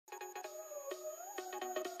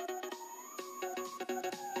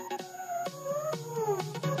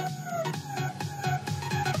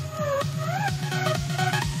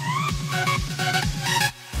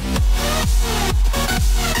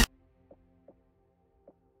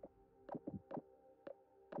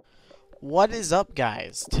What is up,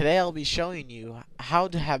 guys? Today I'll be showing you how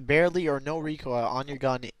to have barely or no recoil on your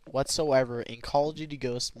gun whatsoever in Call of Duty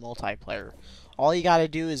Ghosts multiplayer. All you gotta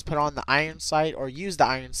do is put on the iron sight or use the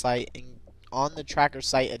iron sight on the tracker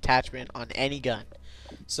sight attachment on any gun.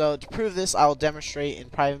 So to prove this, I will demonstrate in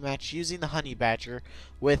private match using the honey badger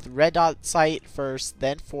with red dot sight first,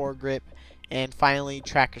 then foregrip, and finally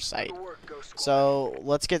tracker sight. So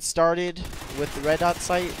let's get started with the red dot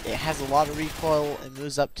sight. It has a lot of recoil and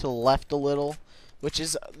moves up to the left a little, which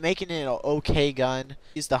is making it an okay gun.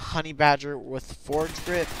 Use the honey badger with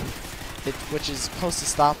foregrip, which is supposed to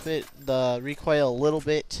stop the recoil a little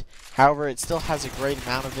bit. However, it still has a great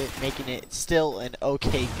amount of it, making it still an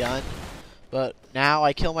okay gun. But now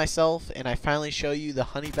I kill myself and I finally show you the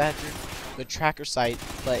honey badger with tracker sight,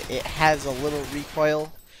 but it has a little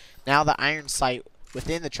recoil. Now the iron sight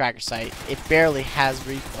within the tracker sight, it barely has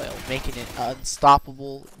recoil, making it an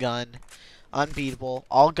unstoppable gun, unbeatable.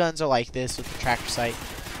 All guns are like this with the tracker sight.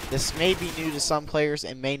 This may be new to some players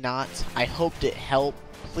and may not. I hoped it helped.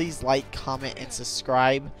 Please like, comment, and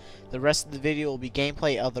subscribe. The rest of the video will be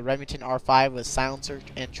gameplay of the Remington R5 with silencer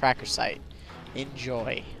and tracker sight.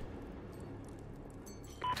 Enjoy.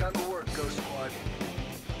 Time to work, Ghost Squad.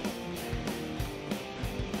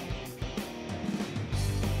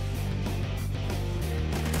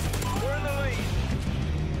 We're in the lead.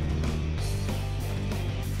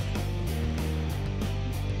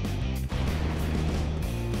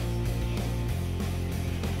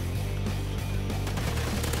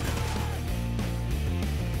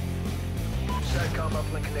 SATCOM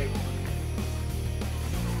uplink enabled.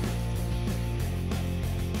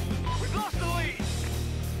 We've lost the lead.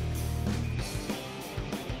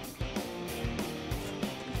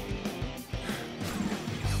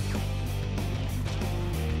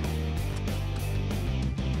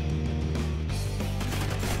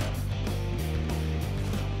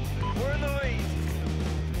 We're in the lead.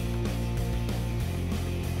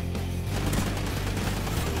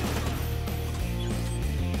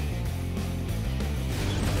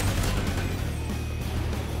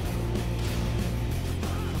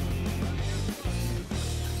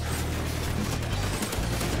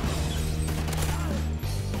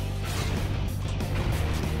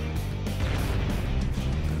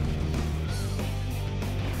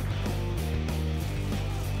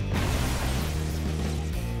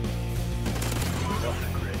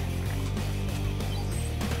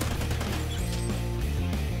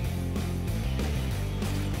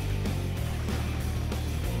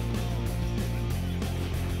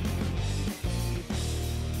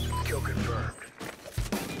 Confirmed.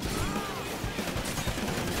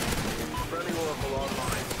 Friendly Oracle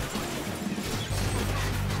online.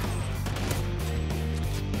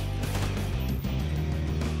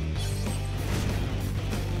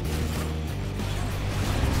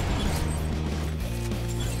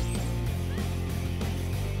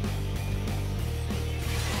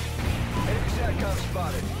 Enemy SATCOM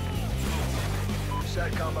spotted.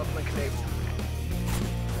 SATCOM uplink enabled.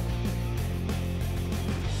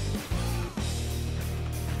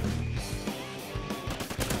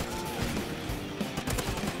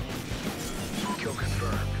 Kill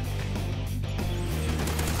confirmed.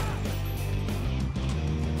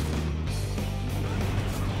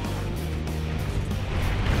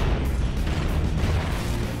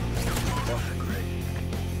 Off the grid.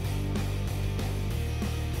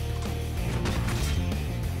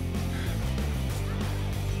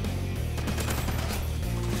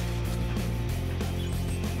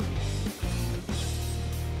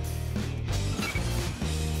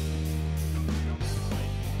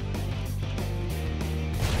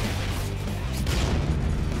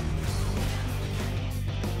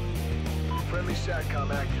 Friendly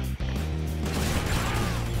SATCOM active.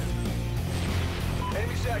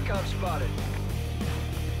 Enemy SATCOM spotted.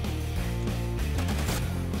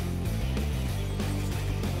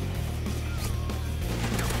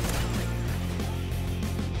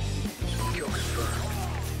 Kill confirmed.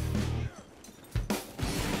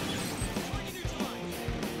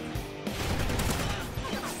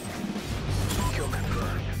 Kill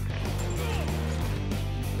confirmed.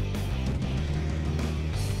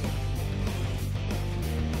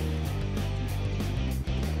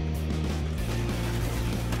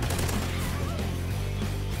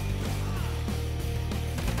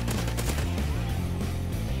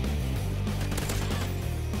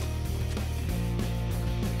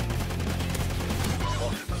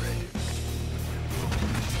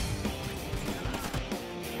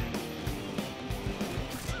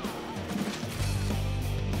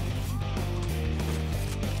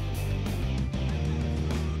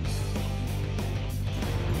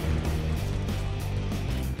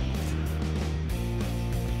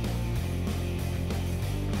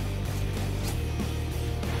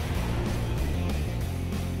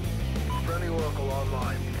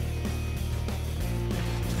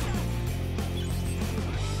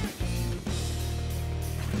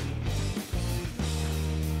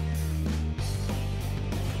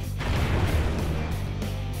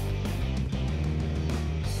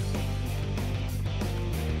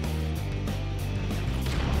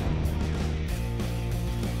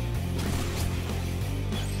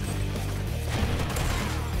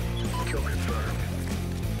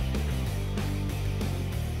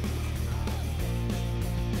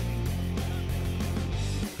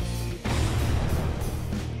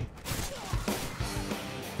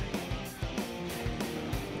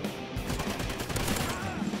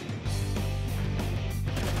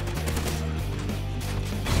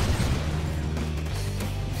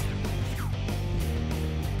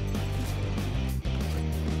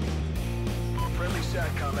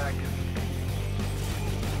 SATCOM active.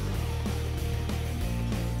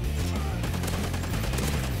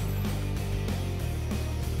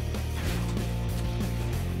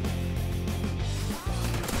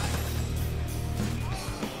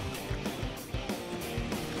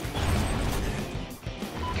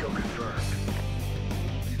 Kill confirmed.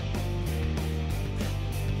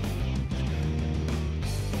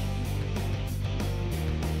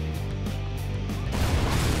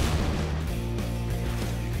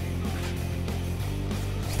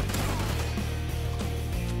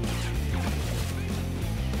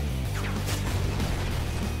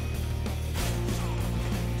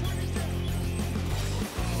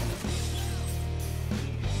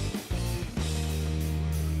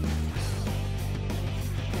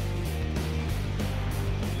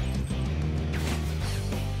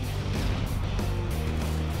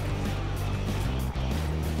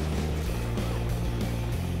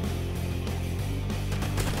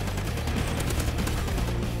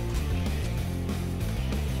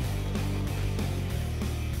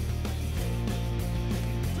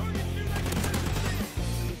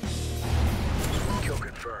 Kill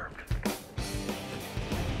confirmed.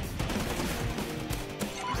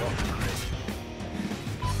 He's off the grid.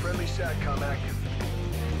 Friendly SATCOM active.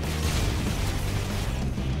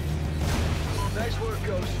 Nice work,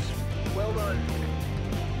 Ghosts. Well done.